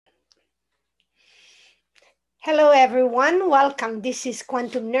Hello, everyone. Welcome. This is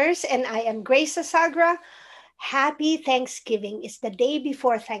Quantum Nurse, and I am Grace Asagra. Happy Thanksgiving. It's the day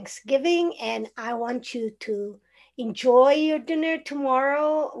before Thanksgiving, and I want you to enjoy your dinner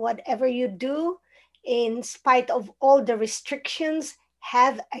tomorrow, whatever you do. In spite of all the restrictions,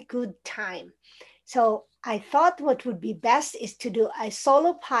 have a good time. So, I thought what would be best is to do a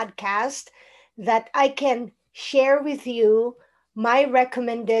solo podcast that I can share with you my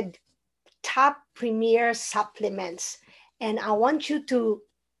recommended top premier supplements. And I want you to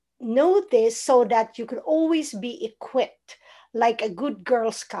know this so that you could always be equipped like a good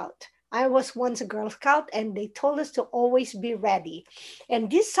Girl Scout. I was once a Girl Scout and they told us to always be ready.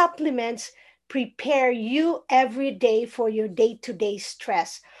 And these supplements prepare you every day for your day to day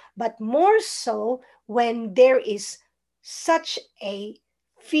stress, but more so when there is such a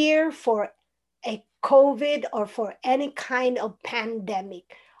fear for a COVID or for any kind of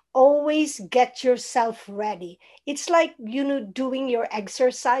pandemic. Always get yourself ready. It's like, doing your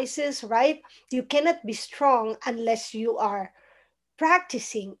exercises, right? You cannot be strong unless you are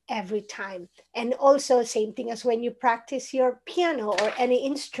practicing every time. And also, same thing as when you practice your piano or any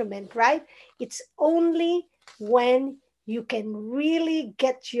instrument, right? It's only when you can really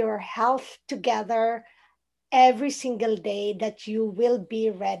get your health together every single day that you will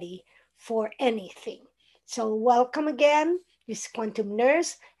be ready for anything. So, welcome again. This is Quantum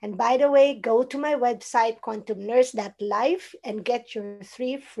Nurse. And by the way, go to my website, quantumnurse.life, and get your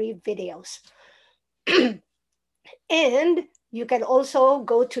 3 free videos. And you can also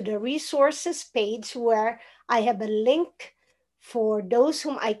go to the resources page where I have a link for those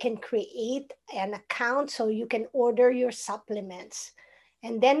whom I can create an account so you can order your supplements.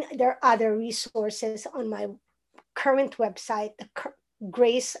 And then there are other resources on my current website,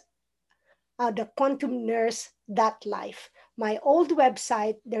 Grace, the Quantum Nurse Life. My old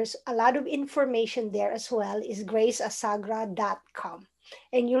website, there's a lot of information there as well, is graceasagra.com.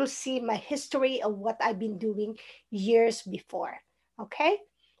 And you'll see my history of what I've been doing years before. Okay,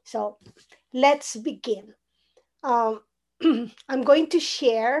 so let's begin. Um, I'm going to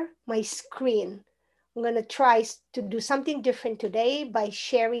share my screen. I'm going to try to do something different today by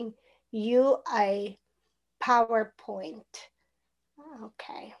sharing you a PowerPoint.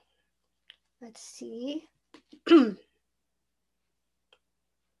 Okay, let's see.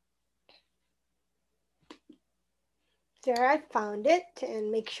 There, I found it,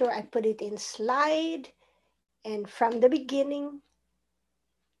 and make sure I put it in slide and from the beginning,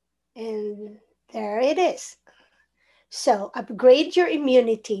 and there it is. So upgrade your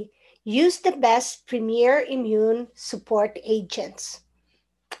immunity. Use the best premier immune support agents.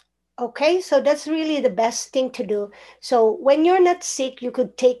 Okay, so that's really the best thing to do. So when you're not sick, you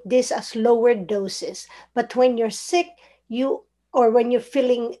could take this as lower doses. But when you're sick, you or when you're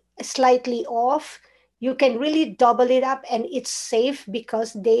feeling slightly off, you can really double it up, and it's safe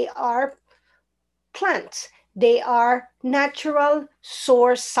because they are plants. They are natural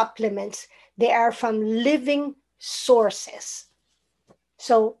source supplements. They are from living sources.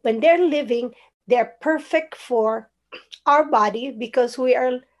 So when they're living, they're perfect for our body because we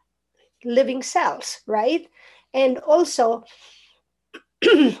are living cells, right? And also,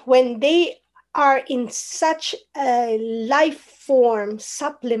 when they are in such a life form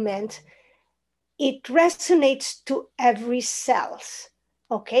supplement, it resonates to every cells,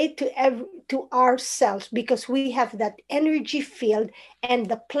 okay, to our cells, because we have that energy field and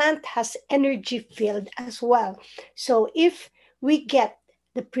the plant has energy field as well. So if we get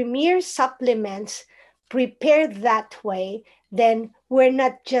the premier supplements prepared that way, then we're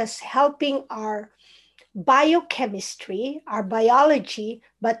not just helping our biochemistry, our biology,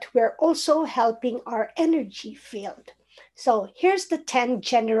 but we're also helping our energy field. So here's the 10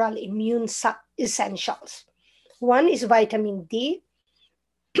 general immune essentials. One is vitamin D,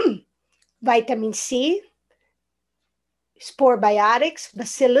 vitamin C, spore biotics,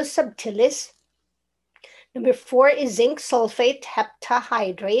 Bacillus subtilis. Number 4 is zinc sulfate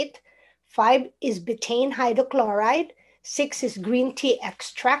heptahydrate. 5 is betaine hydrochloride. 6 is green tea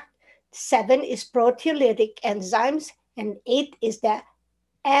extract. 7 is proteolytic enzymes. And 8 is the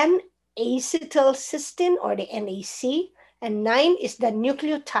N-acetylcysteine or the NAC. And 9 is the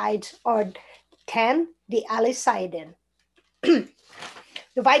nucleotides, or 10, the alicidin. The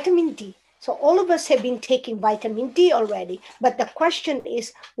vitamin D. So all of us have been taking vitamin D already, but the question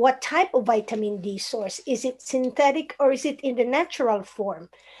is, what type of vitamin D source? Is it synthetic or is it in the natural form?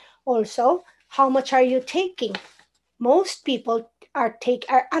 Also, how much are you taking? Most people are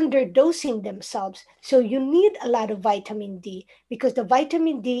underdosing themselves. So you need a lot of vitamin D, because the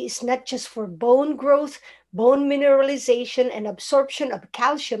vitamin D is not just for bone growth, bone mineralization, and absorption of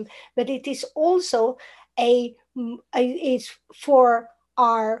calcium, but it is also is for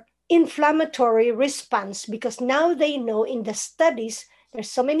our inflammatory response, because now they know in the studies, there's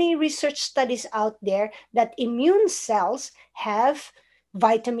so many research studies out there that immune cells have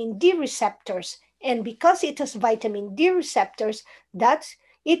vitamin D receptors, and because it has vitamin D receptors, that's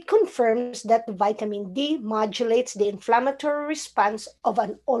it confirms that vitamin D modulates the inflammatory response of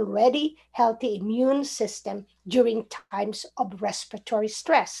an already healthy immune system during times of respiratory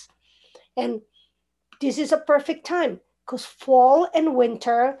stress. And this is a perfect time because fall and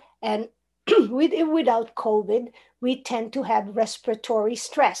winter and with and without COVID, we tend to have respiratory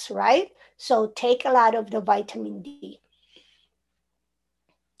stress, right? So take a lot of the vitamin D.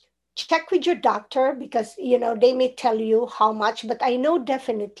 Check with your doctor because they may tell you how much, but I know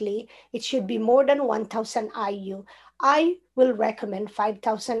definitely it should be more than 1000 IU. I will recommend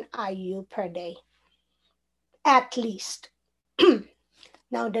 5000 IU per day at least.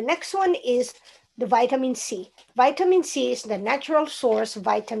 Now, the next one is the vitamin C. Vitamin C is the natural source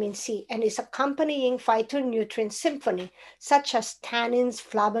vitamin C and is accompanying phytonutrient symphony, such as tannins,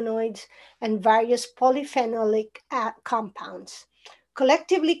 flavonoids, and various polyphenolic compounds.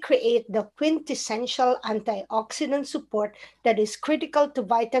 Collectively create the quintessential antioxidant support that is critical to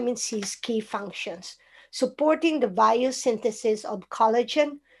vitamin C's key functions, supporting the biosynthesis of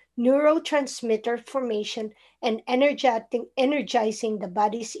collagen, neurotransmitter formation, and energizing the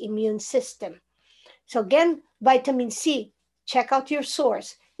body's immune system. So again, vitamin C, check out your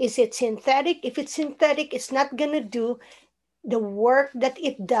source. Is it synthetic? If it's synthetic, it's not going to do the work that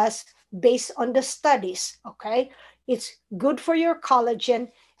it does based on the studies, okay? It's good for your collagen.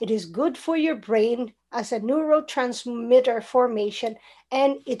 It is good for your brain as a neurotransmitter formation,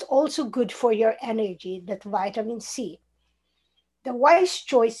 and it's also good for your energy, that vitamin C. The wise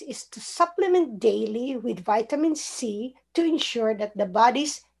choice is to supplement daily with vitamin C to ensure that the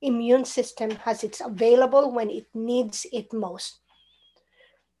body's immune system has it available when it needs it most.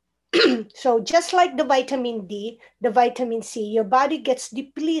 So just like the vitamin D, the vitamin C, your body gets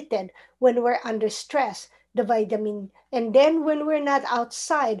depleted when we're under stress. The vitamin, and then when we're not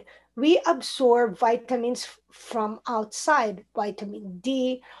outside, we absorb vitamins from outside, vitamin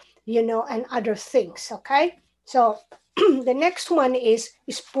D, and other things. Okay, so the next one is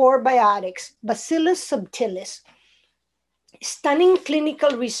spore biotics, Bacillus subtilis. Stunning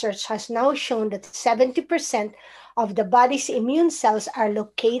clinical research has now shown that 70% of the body's immune cells are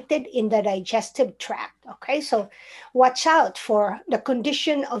located in the digestive tract. Okay, so watch out for the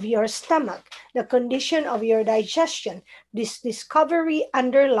condition of your stomach, the condition of your digestion. This discovery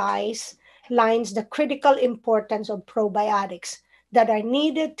underlies lines the critical importance of probiotics that are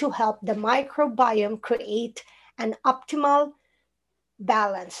needed to help the microbiome create an optimal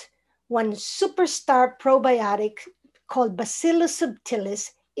balance. One superstar probiotic called Bacillus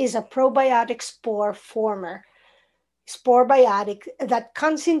subtilis is a probiotic spore biotic that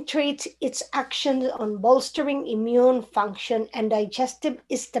concentrates its action on bolstering immune function and digestive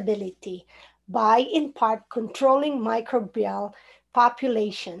stability by, in part, controlling microbial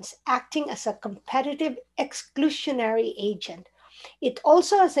populations, acting as a competitive exclusionary agent. It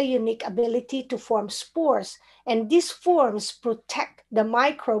also has a unique ability to form spores, and these forms protect the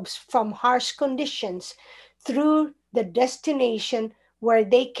microbes from harsh conditions through the destination where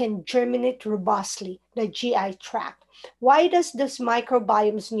they can germinate robustly, the GI tract. Why does this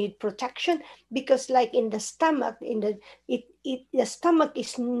microbiomes need protection? Because like in the stomach, the stomach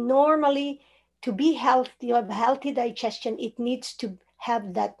is normally, to be healthy, to have healthy digestion, it needs to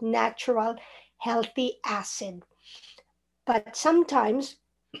have that natural healthy acid. But sometimes,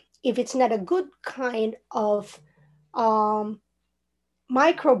 if it's not a good kind of um,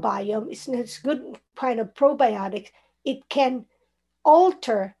 microbiome, it's not a good kind of probiotic, it can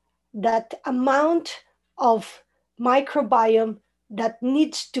alter that amount of microbiome that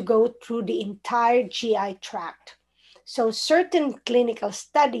needs to go through the entire GI tract. So certain clinical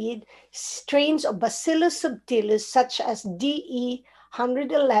studied strains of Bacillus subtilis, such as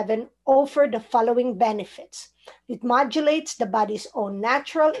DE111, offer the following benefits. It modulates the body's own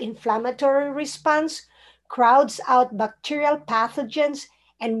natural inflammatory response, crowds out bacterial pathogens,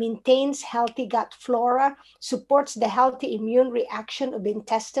 and maintains healthy gut flora, supports the healthy immune reaction of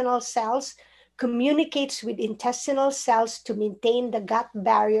intestinal cells, communicates with intestinal cells to maintain the gut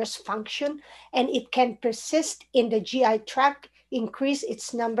barrier's function, and it can persist in the GI tract, increase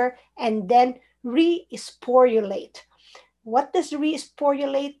its number, and then re-sporulate. What does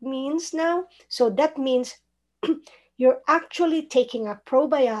re-sporulate means now? So that means you're actually taking a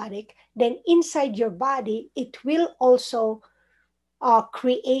probiotic, then inside your body, it will also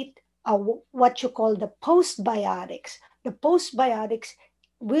create what you call the postbiotics. The postbiotics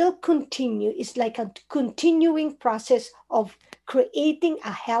will continue. It's like a continuing process of creating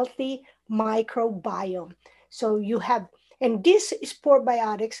a healthy microbiome. So you have, and this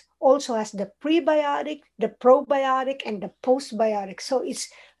probiotics also has the prebiotic, the probiotic, and the postbiotic. So it's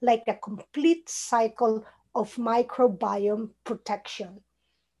like a complete cycle of microbiome protection.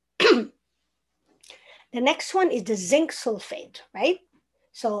 The next one is the zinc sulfate, right?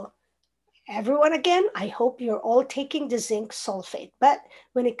 So everyone, again, I hope you're all taking the zinc sulfate. But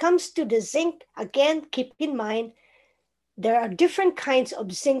when it comes to the zinc, again, keep in mind there are different kinds of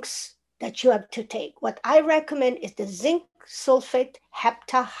zincs that you have to take. What I recommend is the zinc sulfate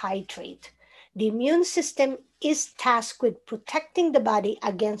heptahydrate. The immune system is tasked with protecting the body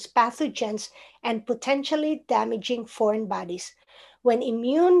against pathogens and potentially damaging foreign bodies. When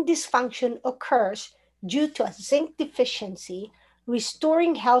immune dysfunction occurs due to a zinc deficiency,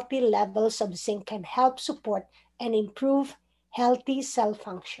 restoring healthy levels of zinc can help support and improve healthy cell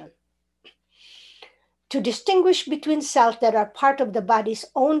function. To distinguish between cells that are part of the body's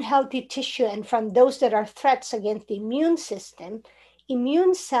own healthy tissue and from those that are threats against the immune system,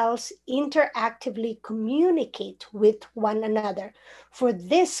 immune cells interactively communicate with one another. For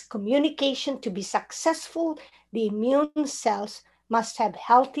this communication to be successful, the immune cells must have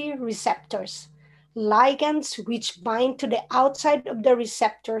healthy receptors. Ligands which bind to the outside of the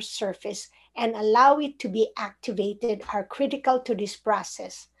receptor surface and allow it to be activated are critical to this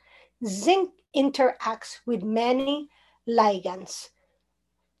process. Zinc interacts with many ligands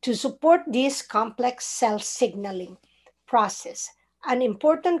to support this complex cell signaling process, an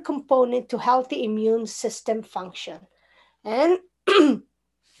important component to healthy immune system function. And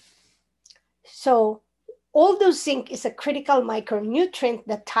so, although zinc is a critical micronutrient,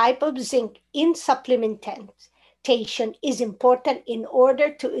 the type of zinc in supplementation is important in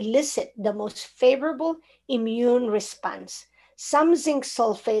order to elicit the most favorable immune response. Some zinc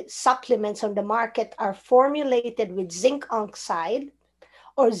sulfate supplements on the market are formulated with zinc oxide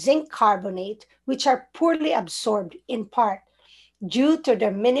or zinc carbonate, which are poorly absorbed in part due to their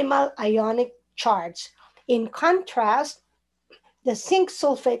minimal ionic charge. In contrast, the zinc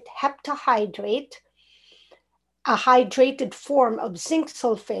sulfate heptahydrate, a hydrated form of zinc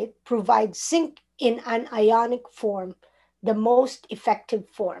sulfate, provides zinc in an ionic form, the most effective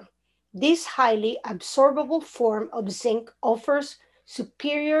form. This highly absorbable form of zinc offers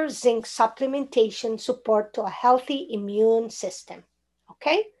superior zinc supplementation support to a healthy immune system.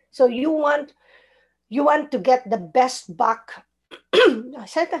 Okay? So you want to get the best buck.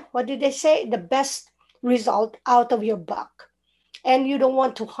 What did they say? The best result out of your buck. And you don't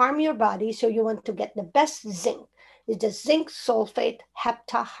want to harm your body, so you want to get the best zinc. It's the zinc sulfate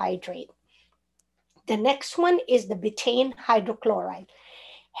heptahydrate. The next one is the betaine hydrochloride.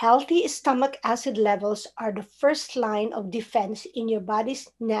 Healthy stomach acid levels are the first line of defense in your body's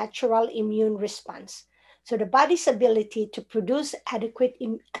natural immune response. So the body's ability to produce adequate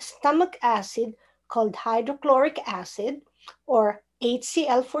stomach acid, called hydrochloric acid, or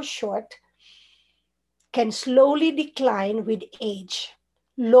HCl for short, can slowly decline with age.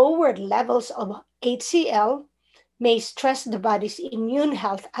 Lower levels of HCl may stress the body's immune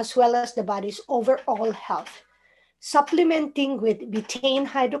health as well as the body's overall health. Supplementing with betaine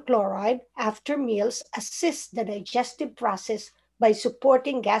hydrochloride after meals assists the digestive process by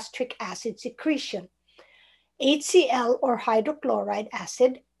supporting gastric acid secretion. HCl or hydrochloride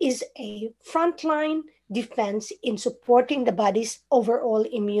acid is a frontline defense in supporting the body's overall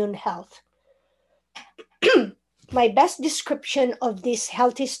immune health. My best description of this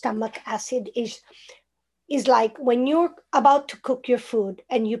healthy stomach acid is like when you're about to cook your food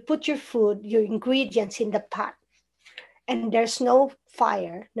and you put your ingredients in the pot, and there's no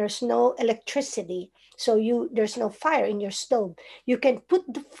fire, there's no electricity, so there's no fire in your stove. You can put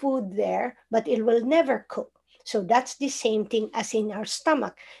the food there, but it will never cook. So that's the same thing as in our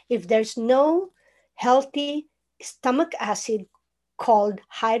stomach. If there's no healthy stomach acid called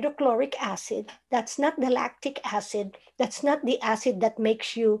hydrochloric acid, that's not the lactic acid, that's not the acid that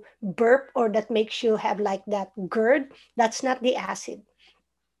makes you burp or that makes you have like that GERD, that's not the acid.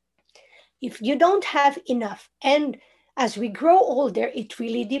 If you don't have enough, and as we grow older, it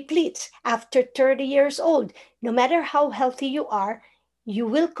really depletes. After 30 years old, no matter how healthy you are, you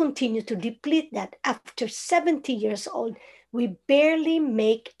will continue to deplete that. After 70 years old, we barely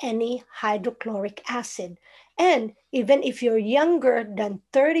make any hydrochloric acid. And even if you're younger than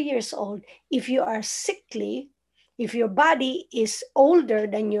 30 years old, if you are sickly, if your body is older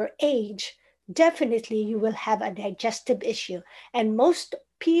than your age, definitely you will have a digestive issue. And most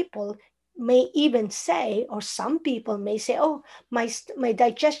people may even say, or some people may say, oh, my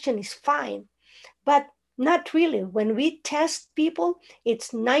digestion is fine. But Not really. When we test people,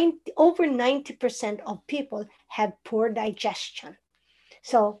 it's over 90% of people have poor digestion.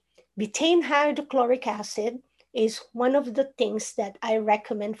 So, betaine hydrochloric acid is one of the things that I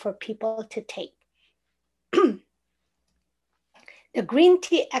recommend for people to take. The green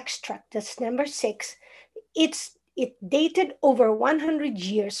tea extract, that's number 6, it dated over 100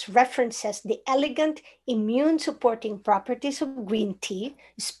 years, references the elegant immune supporting properties of green tea,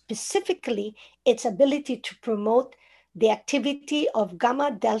 specifically its ability to promote the activity of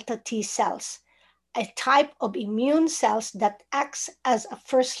gamma delta T cells, a type of immune cells that acts as a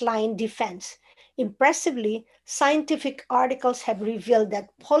first line defense. Impressively, scientific articles have revealed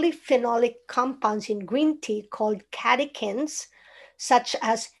that polyphenolic compounds in green tea called catechins, such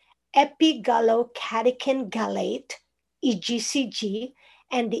as epigallocatechin gallate, EGCG,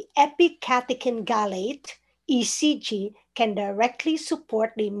 and the epicatechin gallate, ECG, can directly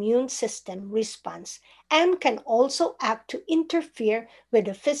support the immune system response and can also act to interfere with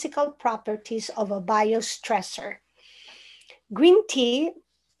the physical properties of a biostressor. Green tea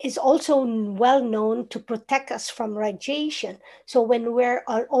is also well known to protect us from radiation. So when we're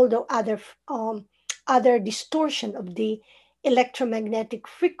although other distortion of the electromagnetic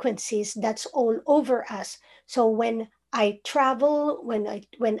frequencies that's all over us. So when I travel, when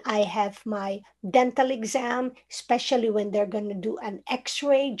I have my dental exam, especially when they're going to do an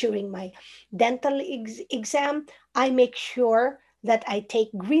X-ray during my dental exam, I make sure that I take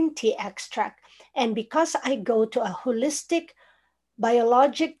green tea extract. And because I go to a holistic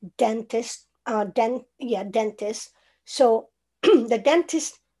biologic dentist, dentist. So the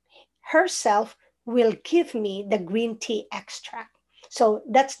dentist herself will give me the green tea extract. So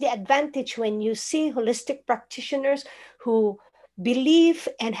that's the advantage when you see holistic practitioners who believe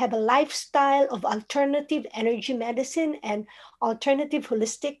and have a lifestyle of alternative energy medicine and alternative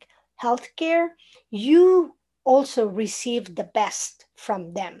holistic healthcare. You also receive the best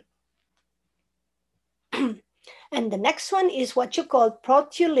from them. And the next one is what you call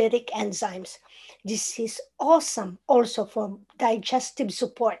proteolytic enzymes. This is awesome also for digestive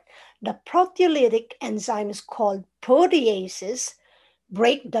support. The proteolytic enzymes called proteases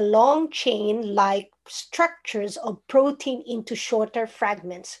break the long chain like structures of protein into shorter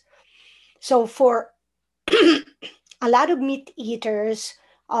fragments. So for a lot of meat eaters,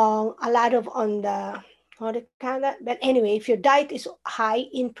 a lot of on the how to call that. But anyway, if your diet is high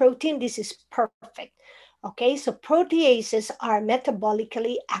in protein, this is perfect. Okay, so proteases are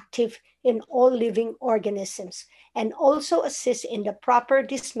metabolically active in all living organisms and also assist in the proper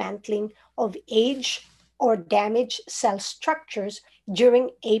dismantling of aged or damaged cell structures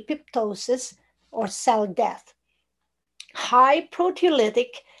during apoptosis or cell death. High proteolytic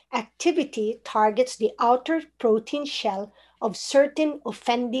activity targets the outer protein shell of certain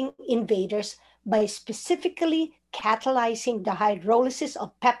offending invaders by specifically catalyzing the hydrolysis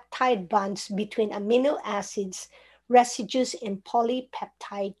of peptide bonds between amino acids residues in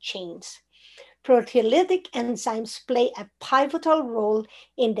polypeptide chains. Proteolytic enzymes play a pivotal role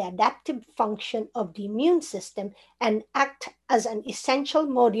in the adaptive function of the immune system and act as an essential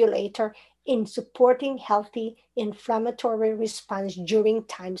modulator in supporting healthy inflammatory response during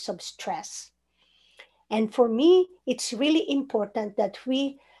times of stress. And for me, it's really important that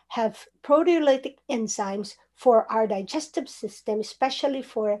we have proteolytic enzymes for our digestive system, especially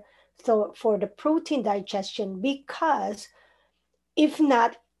for the protein digestion, because if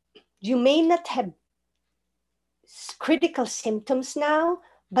not, you may not have critical symptoms now,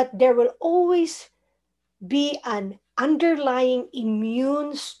 but there will always be an underlying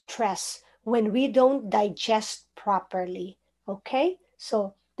immune stress when we don't digest properly. Okay?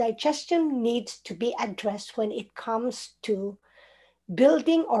 So, digestion needs to be addressed when it comes to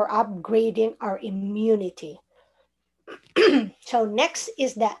building or upgrading our immunity. So, next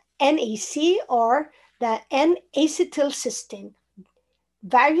is the NAC or the N-acetylcysteine.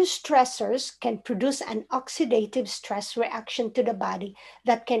 Various stressors can produce an oxidative stress reaction to the body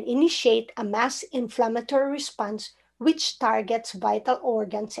that can initiate a mass inflammatory response which targets vital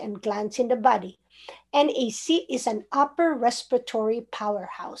organs and glands in the body. NAC is an upper respiratory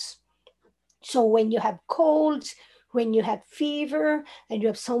powerhouse. So when you have colds, when you have fever, and you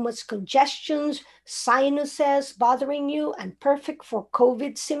have so much congestions, sinuses bothering you, and perfect for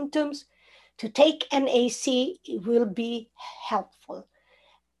COVID symptoms, to take NAC will be helpful.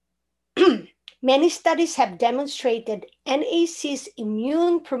 Many studies have demonstrated NAC's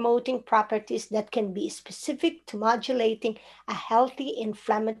immune promoting properties that can be specific to modulating a healthy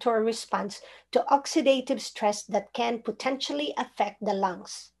inflammatory response to oxidative stress that can potentially affect the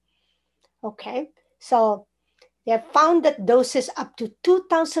lungs. Okay, so They have found that doses up to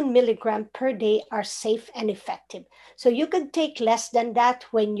 2,000 milligram per day are safe and effective. So you could take less than that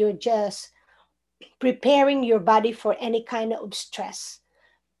when you're just preparing your body for any kind of stress.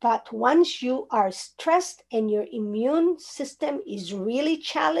 But once you are stressed and your immune system is really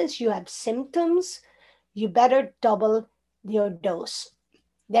challenged, you have symptoms, you better double your dose.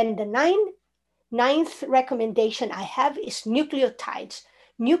 Then the ninth recommendation I have is nucleotides.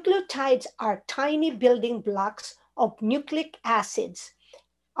 Nucleotides are tiny building blocks of nucleic acids,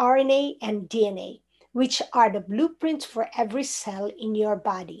 RNA and DNA, which are the blueprints for every cell in your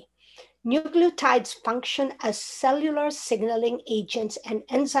body. Nucleotides function as cellular signaling agents and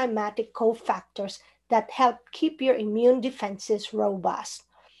enzymatic cofactors that help keep your immune defenses robust.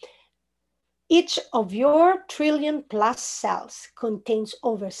 Each of your trillion plus cells contains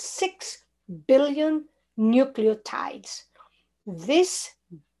over 6 billion nucleotides. These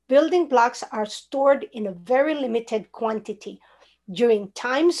building blocks are stored in a very limited quantity. During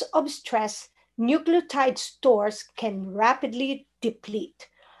times of stress, nucleotide stores can rapidly deplete.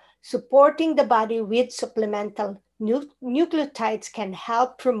 Supporting the body with supplemental nucleotides can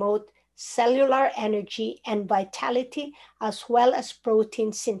help promote cellular energy and vitality as well as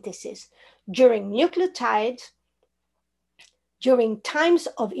protein synthesis. During nucleotides, during times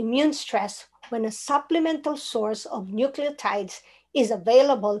of immune stress, when a supplemental source of nucleotides is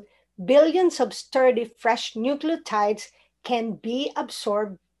available, billions of sturdy fresh nucleotides can be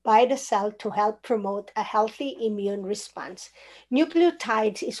absorbed by the cell to help promote a healthy immune response.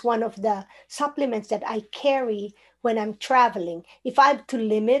 Nucleotides is one of the supplements that I carry when I'm traveling. If I have to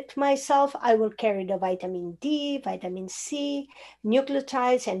limit myself, I will carry the vitamin D, vitamin C,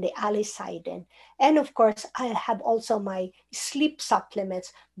 nucleotides, and the alicidin. And of course, I have also my sleep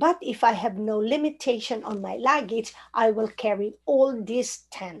supplements. But if I have no limitation on my luggage, I will carry all these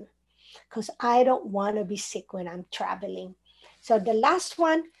 10 because I don't want to be sick when I'm traveling. So the last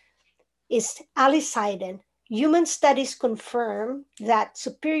one is alicidin. Human studies confirm that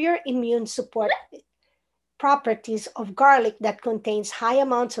superior immune support properties of garlic that contains high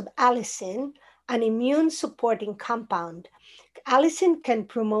amounts of allicin, an immune supporting compound. Allicin can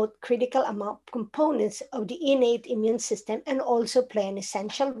promote critical amount components of the innate immune system and also play an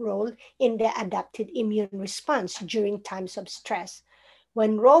essential role in the adaptive immune response during times of stress.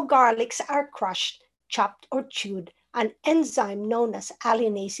 When raw garlics are crushed, chopped, or chewed, an enzyme known as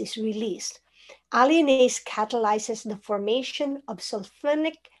alliinase is released. Alliinase catalyzes the formation of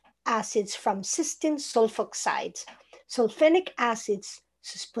sulfonic acids from cysteine sulfoxides. Sulfonic acids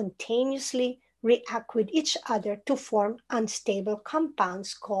spontaneously react with each other to form unstable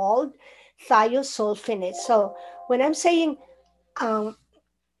compounds called thiosulfonates. So when I'm saying um,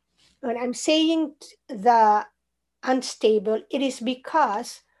 when I'm saying the unstable, it is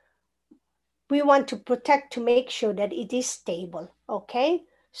because we want to protect to make sure that it is stable. Okay,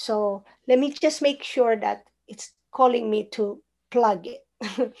 so let me just make sure that it's calling me to plug it.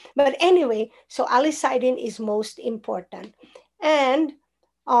 But anyway, so alicidin is most important. And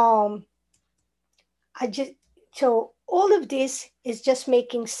um I just so all of this is just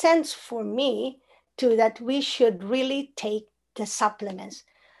making sense for me to that we should really take the supplements.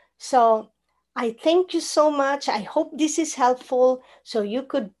 So I thank you so much. I hope this is helpful so you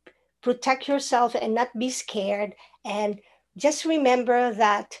could protect yourself and not be scared. And just remember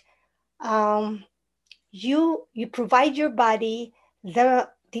that um, you provide your body the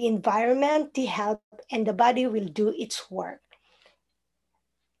environment, the help, and the body will do its work.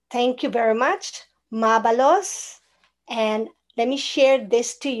 Thank you very much, Mabalos. And let me share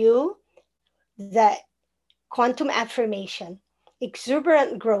this to you, the quantum affirmation,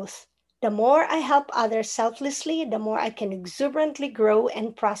 exuberant growth. The more I help others selflessly, the more I can exuberantly grow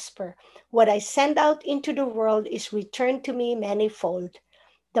and prosper. What I send out into the world is returned to me manifold.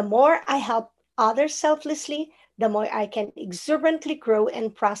 The more I help others selflessly, the more I can exuberantly grow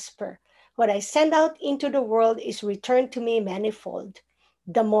and prosper. What I send out into the world is returned to me manifold.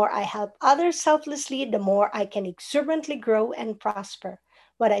 The more I help others selflessly, the more I can exuberantly grow and prosper.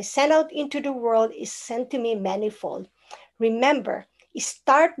 What I send out into the world is sent to me manifold. Remember,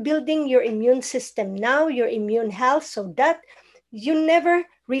 start building your immune system now, your immune health, so that you never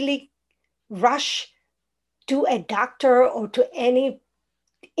really rush to a doctor or to any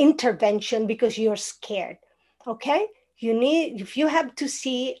intervention because you're scared. Okay? If you have to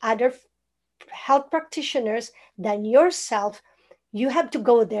see other health practitioners than yourself, you have to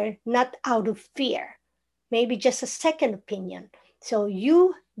go there not out of fear, maybe just a second opinion. So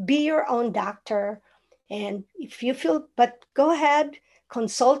you be your own doctor. And if you feel, but go ahead,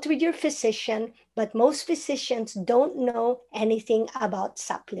 consult with your physician. But most physicians don't know anything about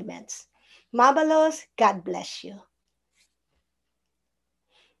supplements. Mabalos, God bless you.